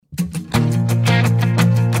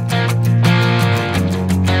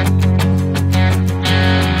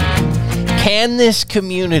can this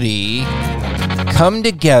community come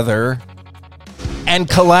together and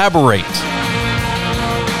collaborate?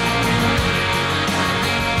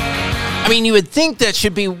 I mean, you would think that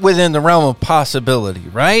should be within the realm of possibility,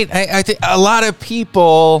 right? I think a lot of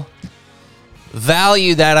people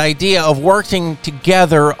value that idea of working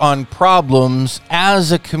together on problems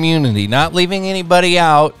as a community, not leaving anybody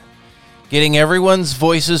out, getting everyone's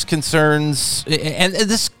voices, concerns, and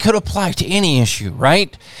this could apply to any issue,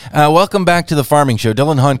 right? Welcome back to the Farming Show.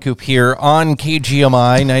 Dylan Honcoop here on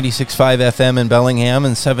KGMI 96.5 FM in Bellingham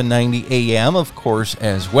and 790 AM, of course,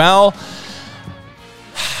 as well.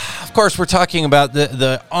 Of course, we're talking about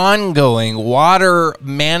the ongoing water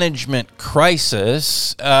management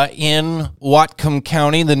crisis in Whatcom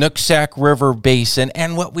County, the Nooksack River Basin,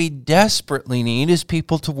 and what we desperately need is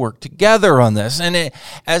people to work together on this. And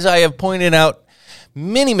as I have pointed out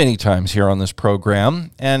many, many times here on this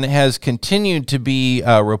program, and has continued to be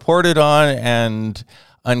reported on and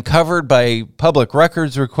uncovered by public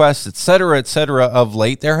records requests, et cetera, of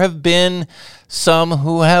late, there have been some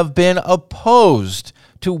who have been opposed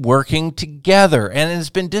to working together. And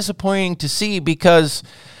it's been disappointing to see because,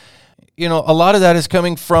 you know, a lot of that is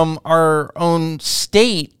coming from our own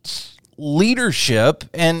state leadership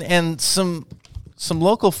and some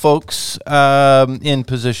local folks in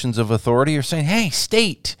positions of authority are saying, hey,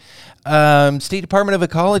 State Department of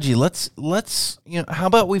Ecology, let's how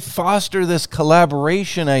about we foster this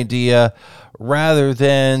collaboration idea rather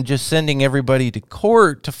than just sending everybody to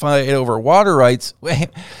court to fight over water rights.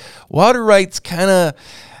 Water rights kind of,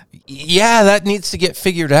 that needs to get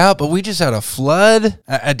figured out, but we just had a flood,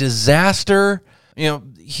 a disaster,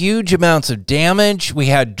 huge amounts of damage. We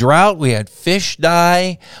had drought, we had fish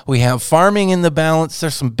die, we have farming in the balance.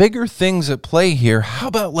 There's some bigger things at play here. How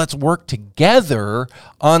about let's work together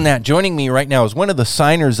on that? Joining me right now is one of the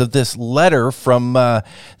signers of this letter from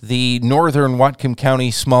the Northern Whatcom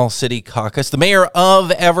County Small City Caucus, the mayor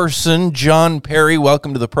of Everson, John Perry.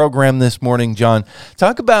 Welcome to the program this morning, John.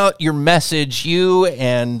 Talk about your message. You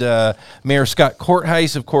and Mayor Scott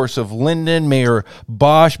Courtheis, of course, of Linden, Mayor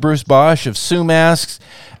Bruce Bosch of Sumas,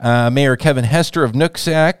 Mayor Kevin Hester of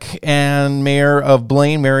Nooksack, and Mayor of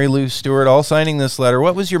Blaine, Mary Lou Stewart, all signing this letter.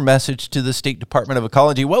 What was your message to the State Department of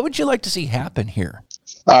Ecology? What would you like to see happen here?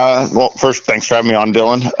 Well, first, thanks for having me on,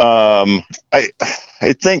 Dylan.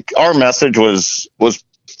 I think our message was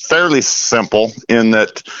fairly simple in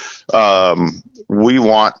that we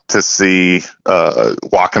want to see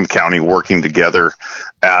Whatcom County working together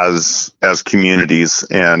as communities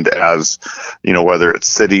and as, whether it's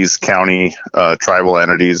cities, county, tribal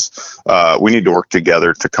entities, we need to work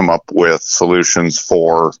together to come up with solutions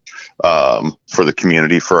for the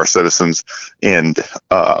community, for our citizens. And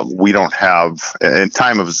we don't have, and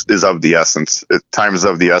time is of the essence. Time is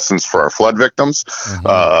of the essence for our flood victims,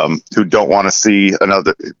 who don't want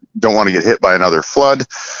to get hit by another flood.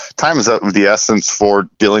 Time is of the essence for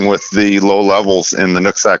dealing with the low levels in the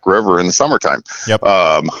Nooksack River in the summertime. Yep.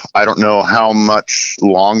 I don't know how much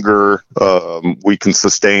longer we can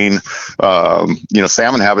sustain,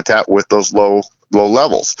 salmon habitat with those low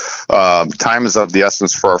levels. Time is of the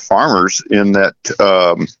essence for our farmers in that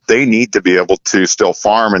they need to be able to still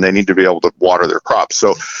farm and they need to be able to water their crops.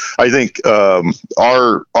 So I think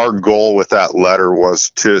our goal with that letter was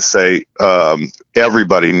to say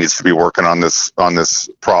everybody needs to be working on this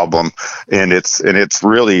problem, and it's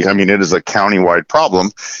really, it is a countywide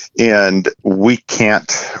problem, and we can't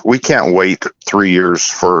wait 3 years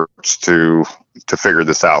for us to figure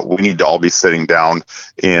this out. We need to all be sitting down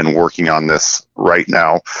and working on this right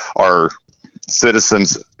now. Our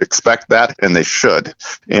citizens expect that, and they should.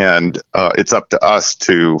 And it's up to us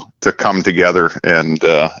to come together and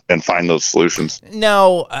find those solutions.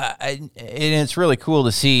 Now, and it's really cool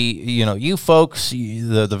to see, you folks,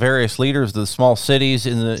 the various leaders of the small cities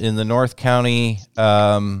in the North County,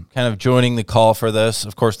 kind of joining the call for this.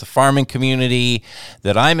 Of course, the farming community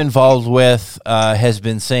that I'm involved with has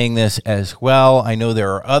been saying this as well. I know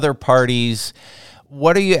there are other parties.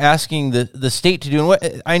 What are you asking the state to do? And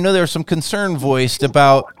what, I know there's some concern voiced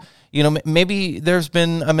about, maybe there's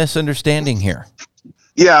been a misunderstanding here.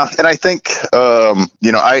 Yeah, and I think,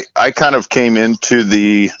 I kind of came into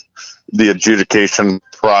the adjudication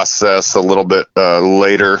process a little bit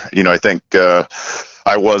later. I think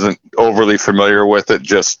I wasn't overly familiar with it,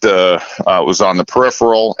 just was on the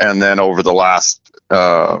peripheral, and then over the last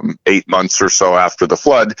 8 months or so after the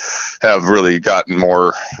flood, have really gotten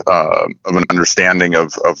more of an understanding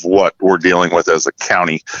of what we're dealing with as a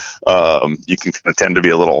county. You can kind of tend to be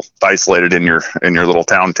a little isolated in your little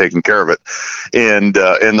town taking care of it, and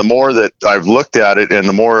the more that I've looked at it, and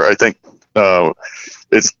the more I think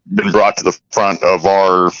it's been brought to the front of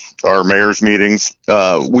our mayor's meetings.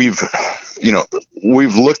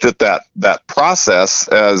 We've looked at that process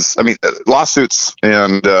as, I mean, lawsuits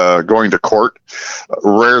and going to court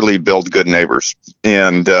rarely build good neighbors,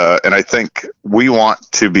 and I think we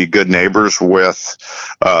want to be good neighbors with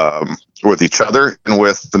each other and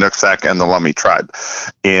with the Nooksack and the Lummi tribe.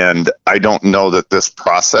 And I don't know that this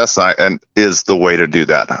process is the way to do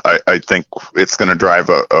that. I think it's going to drive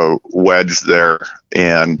a wedge there.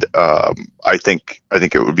 And I think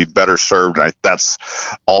it would be better served. That's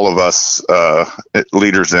all of us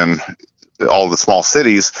leaders in all the small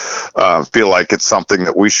cities feel like it's something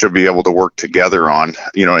that we should be able to work together on,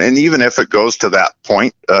 and even if it goes to that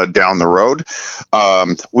point down the road,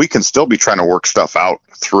 we can still be trying to work stuff out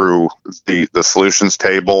through the solutions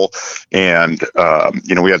table. And,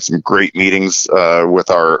 we had some great meetings with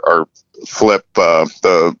our FLIP,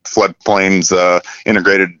 the floodplains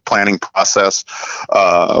integrated planning process,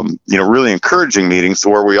 really encouraging meetings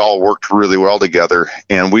where we all worked really well together,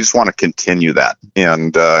 and we just want to continue that.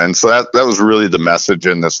 And so that was really the message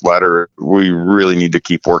in this letter. We really need to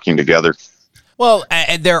keep working together. Well,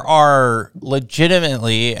 and there are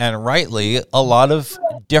legitimately and rightly a lot of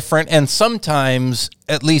different, and sometimes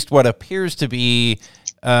at least what appears to be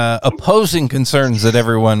opposing concerns that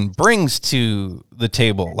everyone brings to the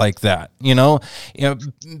table like that.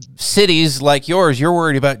 Cities like yours, you're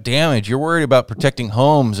worried about damage. You're worried about protecting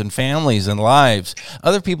homes and families and lives.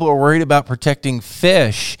 Other people are worried about protecting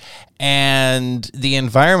fish and the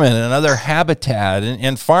environment and other habitat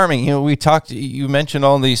and farming. You mentioned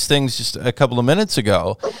all these things just a couple of minutes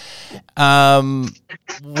ago.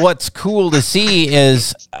 What's cool to see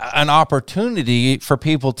is an opportunity for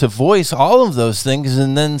people to voice all of those things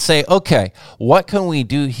and then say, okay, what can we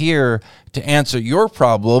do here to answer your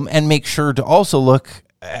problem, and make sure to also look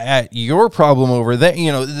at your problem over there,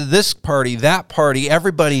 this party, that party,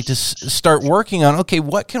 everybody to start working on, okay,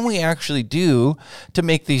 what can we actually do to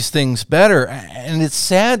make these things better? And it's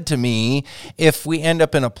sad to me if we end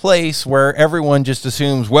up in a place where everyone just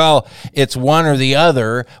assumes, well, it's one or the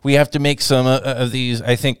other. We have to make some of these,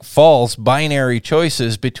 I think, false binary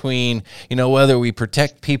choices between, whether we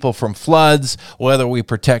protect people from floods, whether we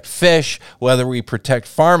protect fish, whether we protect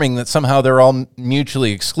farming, that somehow they're all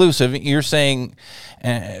mutually exclusive. You're saying,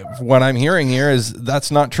 what I'm hearing here is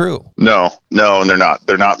that's not true. No, and they're not.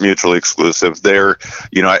 They're not mutually exclusive. They're,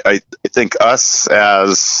 I think us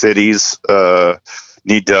as cities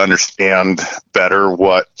need to understand better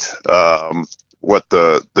what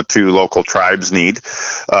the two local tribes need.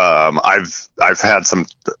 I've had some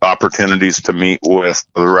opportunities to meet with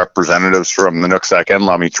the representatives from the Nooksack and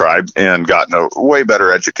Lummi tribe and gotten a way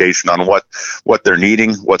better education on what they're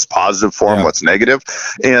needing, what's positive for them, what's negative,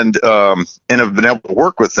 and have been able to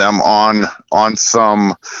work with them on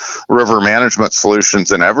some river management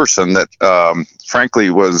solutions in Everson that frankly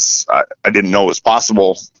I didn't know was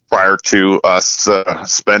possible prior to us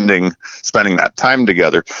spending that time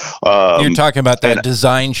together. You're talking about that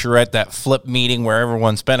design charrette, that flip meeting where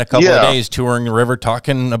everyone spent a couple of days touring the river,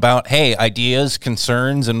 talking about, hey, ideas,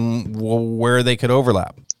 concerns, and where they could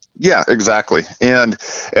overlap. Yeah, exactly. And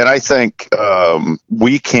I think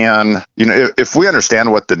we can, if we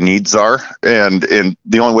understand what the needs are, and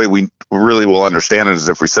the only way we really will understand it is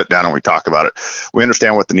if we sit down and we talk about it. We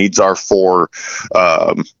understand what the needs are for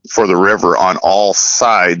the river on all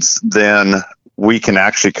sides, then we can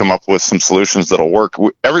actually come up with some solutions that'll work.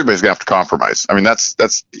 Everybody's gonna have to compromise. I mean, that's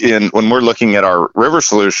when we're looking at our river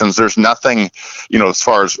solutions, there's nothing, as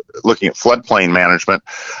far as looking at floodplain management,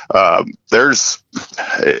 there's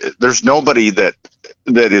nobody that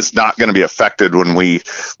is not going to be affected when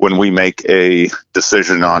we make a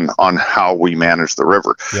decision on how we manage the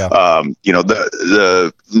river.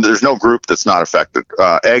 There's no group that's not affected.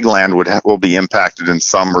 Ag land will be impacted in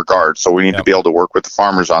some regard, so we need to be able to work with the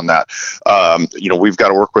farmers on that. We've got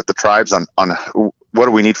to work with the tribes on what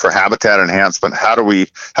do we need for habitat enhancement? How do we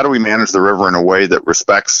manage the river in a way that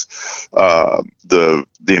respects the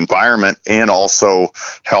environment and also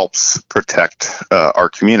helps protect our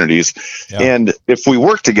communities? And if we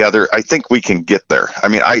work together, I think we can get there. I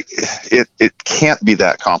mean, it can't be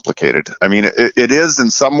that complicated. I mean, it is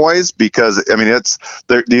in some ways, because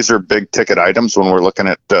these are big ticket items when we're looking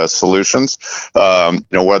at solutions.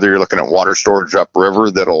 Whether you're looking at water storage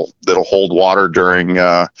upriver that'll hold water during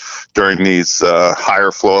these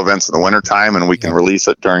higher flow events in the wintertime, and we can release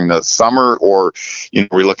it during the summer, or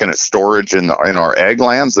we're looking at storage in our ag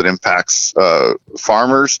lands that impacts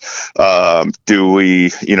farmers.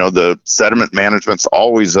 The sediment management's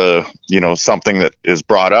always something that is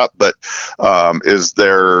brought up, but is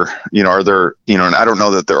there are there and I don't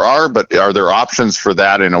know that there are, but are there options for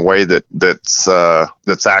that in a way that's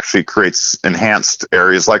that's actually creates enhanced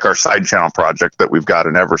areas like our side channel project that we've got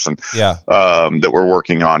in Everson, that we're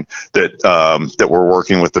working on, that we're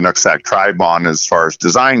working with the Nooksack tribe on as far as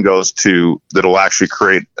design goes, that'll actually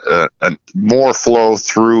create a more flow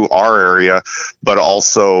through our area, but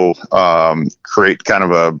also create kind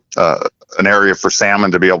of an area for salmon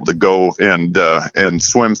to be able to go and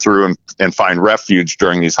swim through and find refuge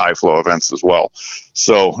during these high flow events as well.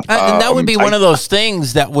 So, and that would be one of those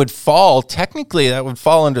things that would fall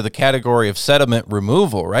under the category of sediment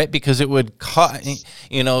removal, right? Because it would,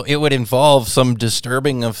 it would involve some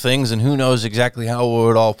disturbing of things, and who knows exactly how it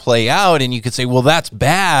would all play out. And you could say, well, that's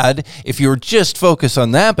bad if you were just focused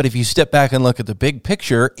on that. But if you step back and look at the big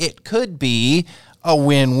picture, it could be a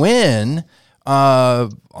win-win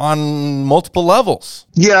on multiple levels.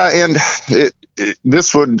 Yeah, and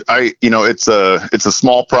it's a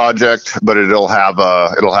small project, but it'll have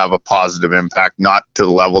a positive impact, not to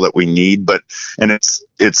the level that we need, and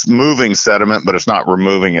it's moving sediment, but it's not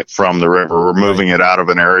removing it from the river. We're moving it out of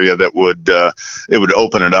an area that would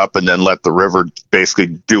open it up and then let the river basically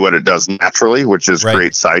do what it does naturally, which is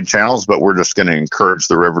create side channels. But we're just going to encourage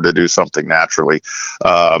the river to do something naturally.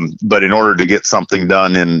 But in order to get something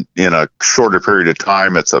done in a shorter period of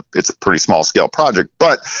time, it's a pretty small scale project.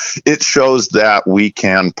 But it shows that we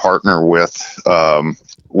can partner with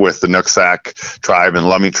the Nooksack tribe and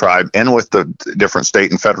Lummi tribe, and with the different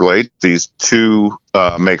state and federal agencies to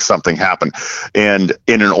make something happen. And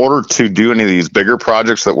in order to do any of these bigger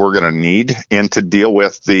projects that we're going to need, and to deal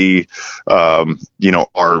with the,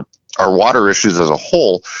 our water issues as a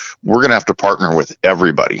whole, we're going to have to partner with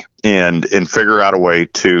everybody and figure out a way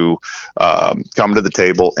to come to the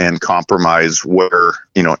table and compromise where,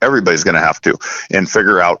 everybody's going to have to, and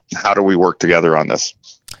figure out how do we work together on this.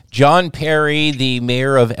 John Perry, the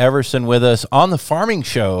mayor of Everson, with us on the Farming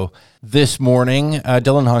Show this morning.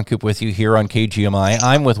 Dylan Honcoop with you here on KGMI.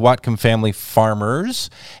 I'm with Whatcom Family Farmers,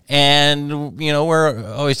 and we're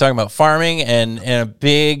always talking about farming, and a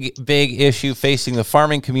big issue facing the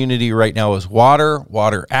farming community right now is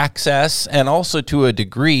water access, and also to a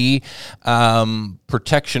degree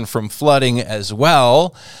protection from flooding as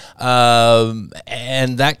well.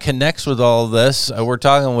 And that connects with all of this. We're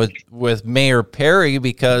talking with Mayor Perry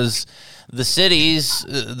because the cities,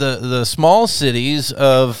 the small cities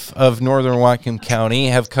of northern Whatcom County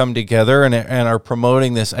have come together and are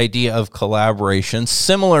promoting this idea of collaboration,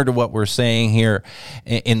 similar to what we're saying here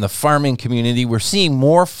in the farming community. We're seeing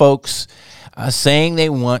more folks saying they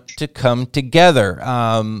want to come together.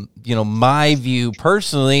 My view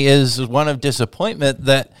personally is one of disappointment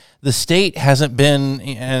that the state hasn't been,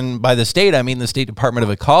 and by the state, I mean the State Department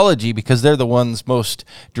of Ecology, because they're the ones most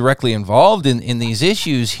directly involved in these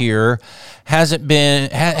issues here, has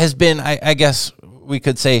been, I guess we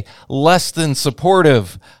could say, less than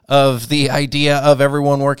supportive of the idea of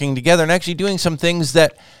everyone working together and actually doing some things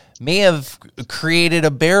that may have created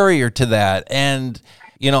a barrier to that. And,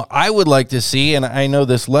 I would like to see, and I know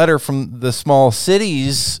this letter from the small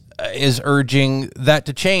cities is urging that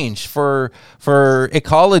to change for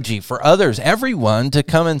ecology, for others, everyone to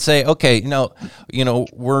come and say, okay,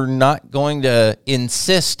 we're not going to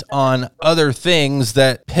insist on other things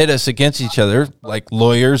that pit us against each other, like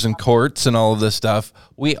lawyers and courts and all of this stuff.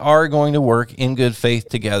 We are going to work in good faith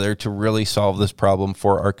together to really solve this problem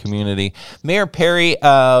for our community. Mayor Perry,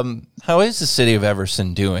 how is the city of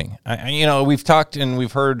Everson doing? We've talked and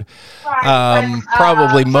we've heard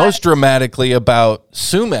probably most dramatically about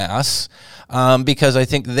Sumas, because I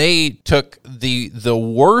think they took the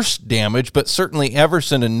worst damage, but certainly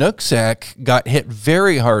Everson and Nooksack got hit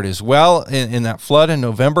very hard as well in that flood in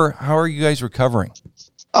November. How are you guys recovering?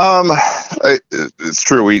 It's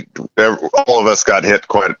true. All of us got hit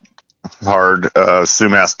quite hard.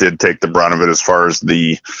 Sumas did take the brunt of it as far as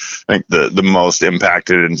the most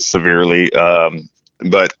impacted and severely.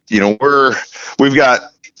 But we've got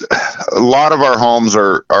a lot of our homes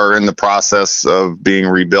are in the process of being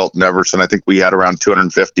rebuilt in Everson. I think we had around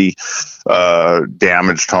 250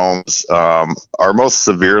 damaged homes. Our most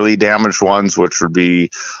severely damaged ones, which would be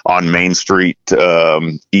on Main Street,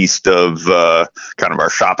 east of kind of our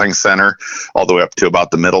shopping center, all the way up to about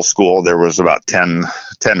the middle school. There was about 10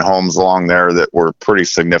 homes along there that were pretty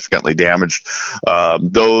significantly damaged.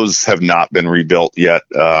 Those have not been rebuilt yet.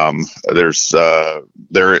 Some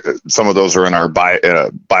of those are in our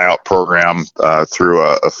buyout program through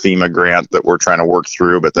a FEMA grant that we're trying to work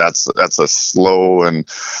through, but that's a slow and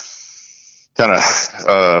kind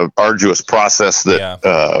of arduous process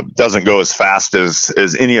that doesn't go as fast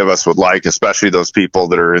as any of us would like, especially those people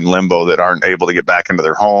that are in limbo that aren't able to get back into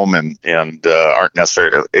their home and aren't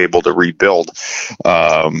necessarily able to rebuild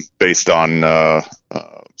based on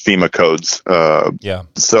FEMA codes. Yeah.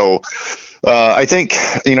 So I think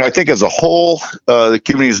as a whole, the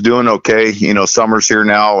community is doing okay. Summer's here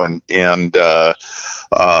now, and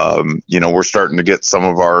we're starting to get some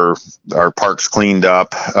of our parks cleaned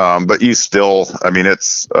up. But you still,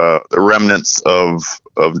 it's the remnants of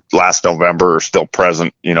last November are still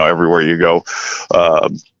present, everywhere you go.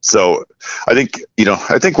 So I think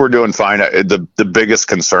we're doing fine. The biggest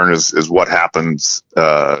concern is what happens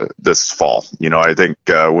this fall. I think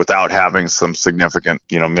without having some significant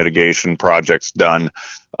mitigation projects done,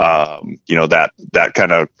 that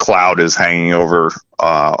kind of cloud is hanging over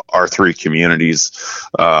our three communities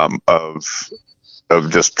of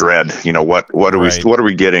just dread. What are we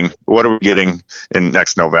getting in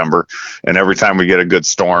next November? And every time we get a good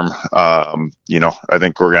storm, I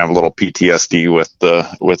think we're gonna have a little PTSD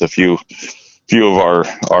with a few of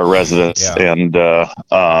our residents. Yeah. And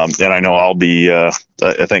I know I'll be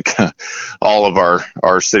I think all of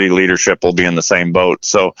our city leadership will be in the same boat.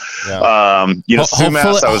 So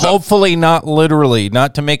hopefully not literally,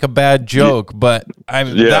 not to make a bad joke, but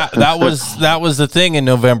that was the thing in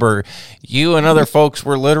November. You and other folks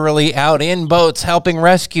were literally out in boats helping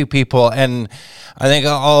rescue people, and I think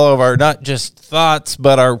all of our, not just thoughts,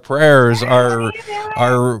 but our prayers are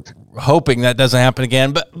hoping that doesn't happen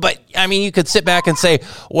again. But you could sit back and say,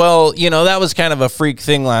 well, that was kind of a freak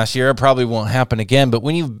thing last year. It probably won't happen again. But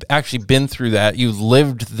when you've actually been through that, you've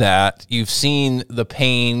lived that, you've seen the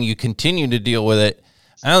pain, you continue to deal with it.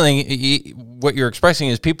 I don't think what you're expressing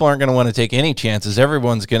is people aren't going to want to take any chances.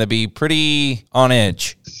 Everyone's going to be pretty on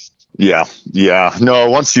edge. Yeah. No,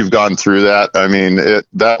 once you've gone through that,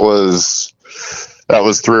 that was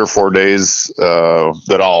 3 or 4 days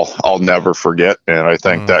that I'll never forget, and I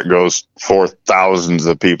think that goes for thousands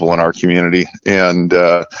of people in our community. And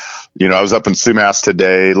I was up in Sumas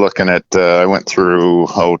today looking at. I went through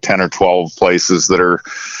 10 or 12 places that are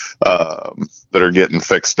getting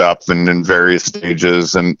fixed up and in various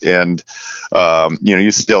stages, and you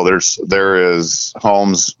still there is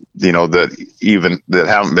homes that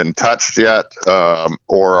haven't been touched yet,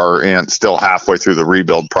 or are still halfway through the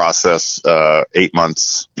rebuild process 8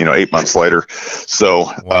 months later. So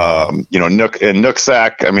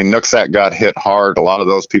Nooksack got hit hard. A lot of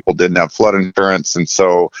those people didn't have flood insurance, and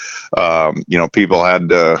so people had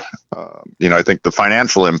to I think the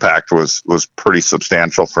financial impact was pretty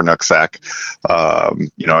substantial for Nooksack.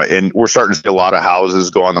 And we're starting to see a lot of houses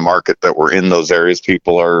go on the market that were in those areas.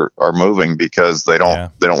 People are moving because they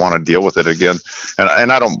don't want to deal with it again.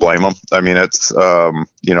 And I don't blame them. It's,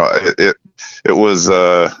 it was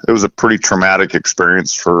a pretty traumatic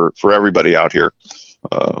experience for everybody out here.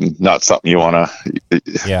 Not something you want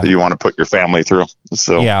to put your family through.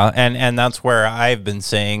 So and that's where I've been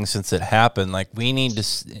saying since it happened, like we need to,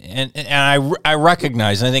 and I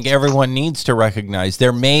recognize, and I think everyone needs to recognize,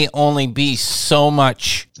 there may only be so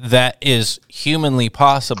much that is humanly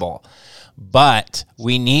possible, but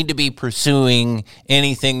we need to be pursuing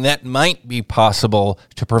anything that might be possible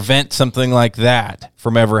to prevent something like that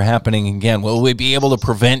from ever happening again. Will we be able to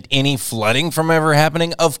prevent any flooding from ever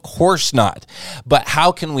happening? Of course not. But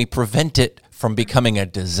how can we prevent it from becoming a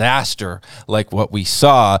disaster like what we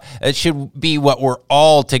saw? It should be what we're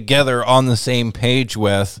all together on the same page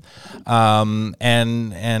with. And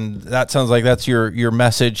that sounds like that's your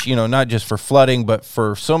message, not just for flooding, but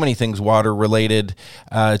for so many things water related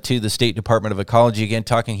to the State Department of Ecology. Again,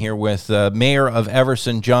 talking here with Mayor of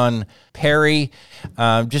Everson, John Perry.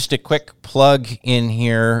 Just a quick plug in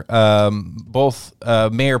here. Both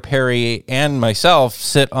Mayor Perry and myself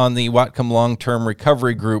sit on the Whatcom Long-Term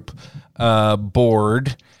Recovery Group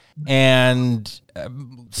board, and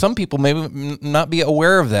some people may not be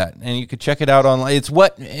aware of that, and you could check it out online. It's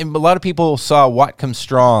what a lot of people saw Whatcom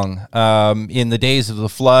Strong in the days of the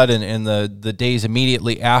flood and in the days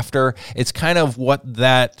immediately after. It's kind of what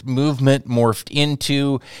that movement morphed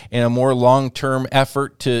into in a more long-term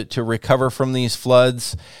effort to recover from these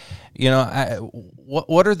floods.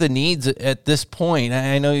 What are the needs at this point?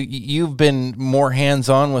 I know you've been more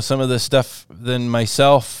hands-on with some of this stuff than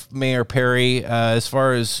myself, Mayor Perry, as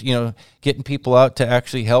far as, getting people out to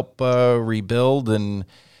actually help rebuild and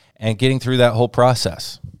getting through that whole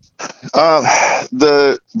process. We've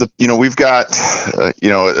got a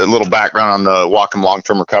little background on the Whatcom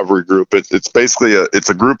Long-Term Recovery Group. It's basically it's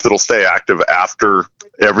a group that'll stay active after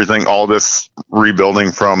all this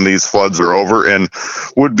rebuilding from these floods are over, and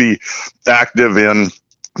would be active in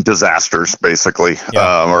disasters basically,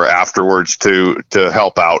 or afterwards to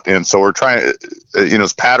help out. And so we're trying,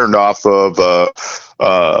 it's patterned off of a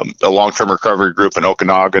long-term recovery group in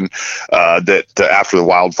Okanagan that after the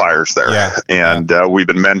wildfires there. We've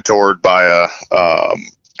been mentored by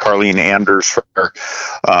Carlene Anders.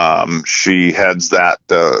 She heads that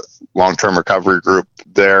long-term recovery group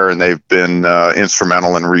there, and they've been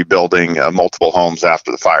instrumental in rebuilding multiple homes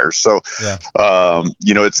after the fires. So,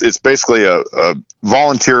 it's basically a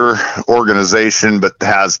volunteer organization, but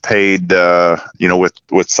has paid,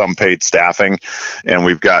 with some paid staffing, and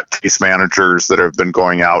we've got case managers that have been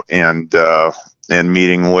going out and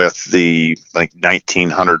meeting with the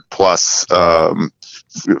 1,900 plus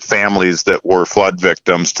families that were flood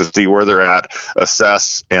victims to see where they're at,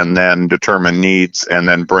 assess, and then determine needs, and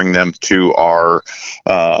then bring them to our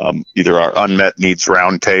either our unmet needs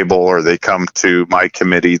roundtable, or they come to my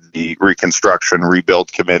committee, the Reconstruction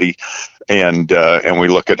Rebuild Committee, and we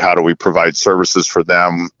look at how do we provide services for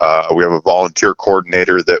them. We have a volunteer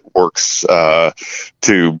coordinator that works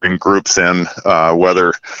to bring groups in,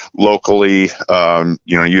 whether locally,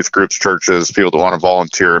 youth groups, churches, people that want to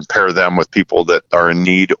volunteer, and pair them with people that are in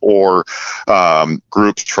need, or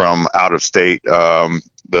groups from out of state.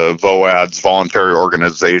 The VOADs, voluntary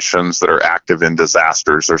organizations that are active in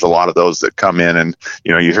disasters. There's a lot of those that come in, and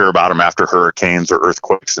you hear about them after hurricanes or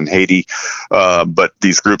earthquakes in Haiti. But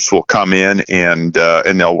these groups will come in and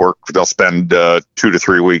they'll work. They'll spend 2 to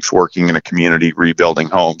 3 weeks working in a community rebuilding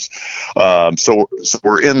homes. So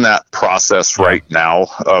we're in that process right now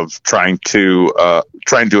of trying to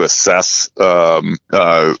assess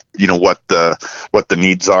what the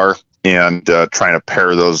needs are, and trying to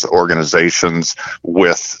pair those organizations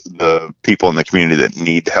with the people in the community that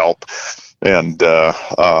need help. And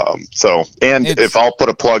if I'll put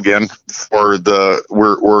a plug in for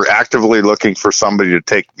we're actively looking for somebody to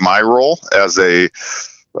take my role as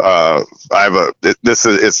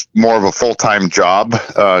it's more of a full-time job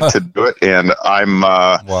to do it, and I'm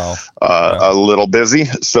a little busy.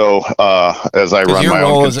 So as I run my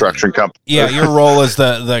own construction company, your role is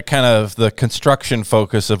the kind of the construction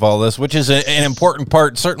focus of all this, which is an important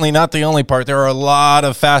part. Certainly not the only part. There are a lot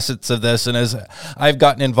of facets of this, and as I've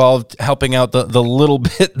gotten involved helping out the little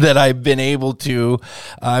bit that I've been able to,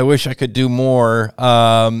 I wish I could do more.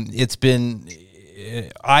 It's been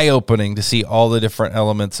eye-opening to see all the different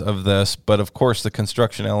elements of this, but of course the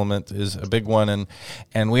construction element is a big one,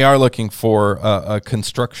 and we are looking for a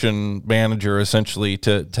construction manager essentially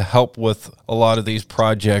to help with a lot of these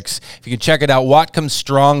projects. If you can check it out,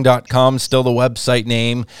 WhatcomStrong.com, still the website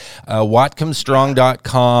name,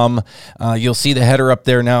 WhatcomStrong.com. You'll see the header up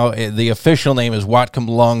there now. The official name is Whatcom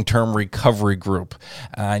Long-Term Recovery Group,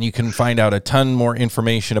 and you can find out a ton more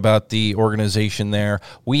information about the organization there.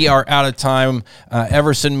 We are out of time.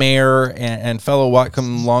 Everson Mayer and fellow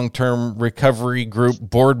Whatcom Long-Term Recovery Group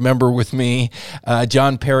board member with me,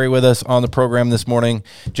 John Perry, with us on the program this morning.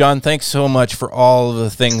 John, thanks so much for all of the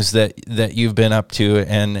things that you've been up to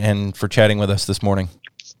and for chatting with us this morning.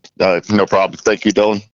 No problem. Thank you, Dylan.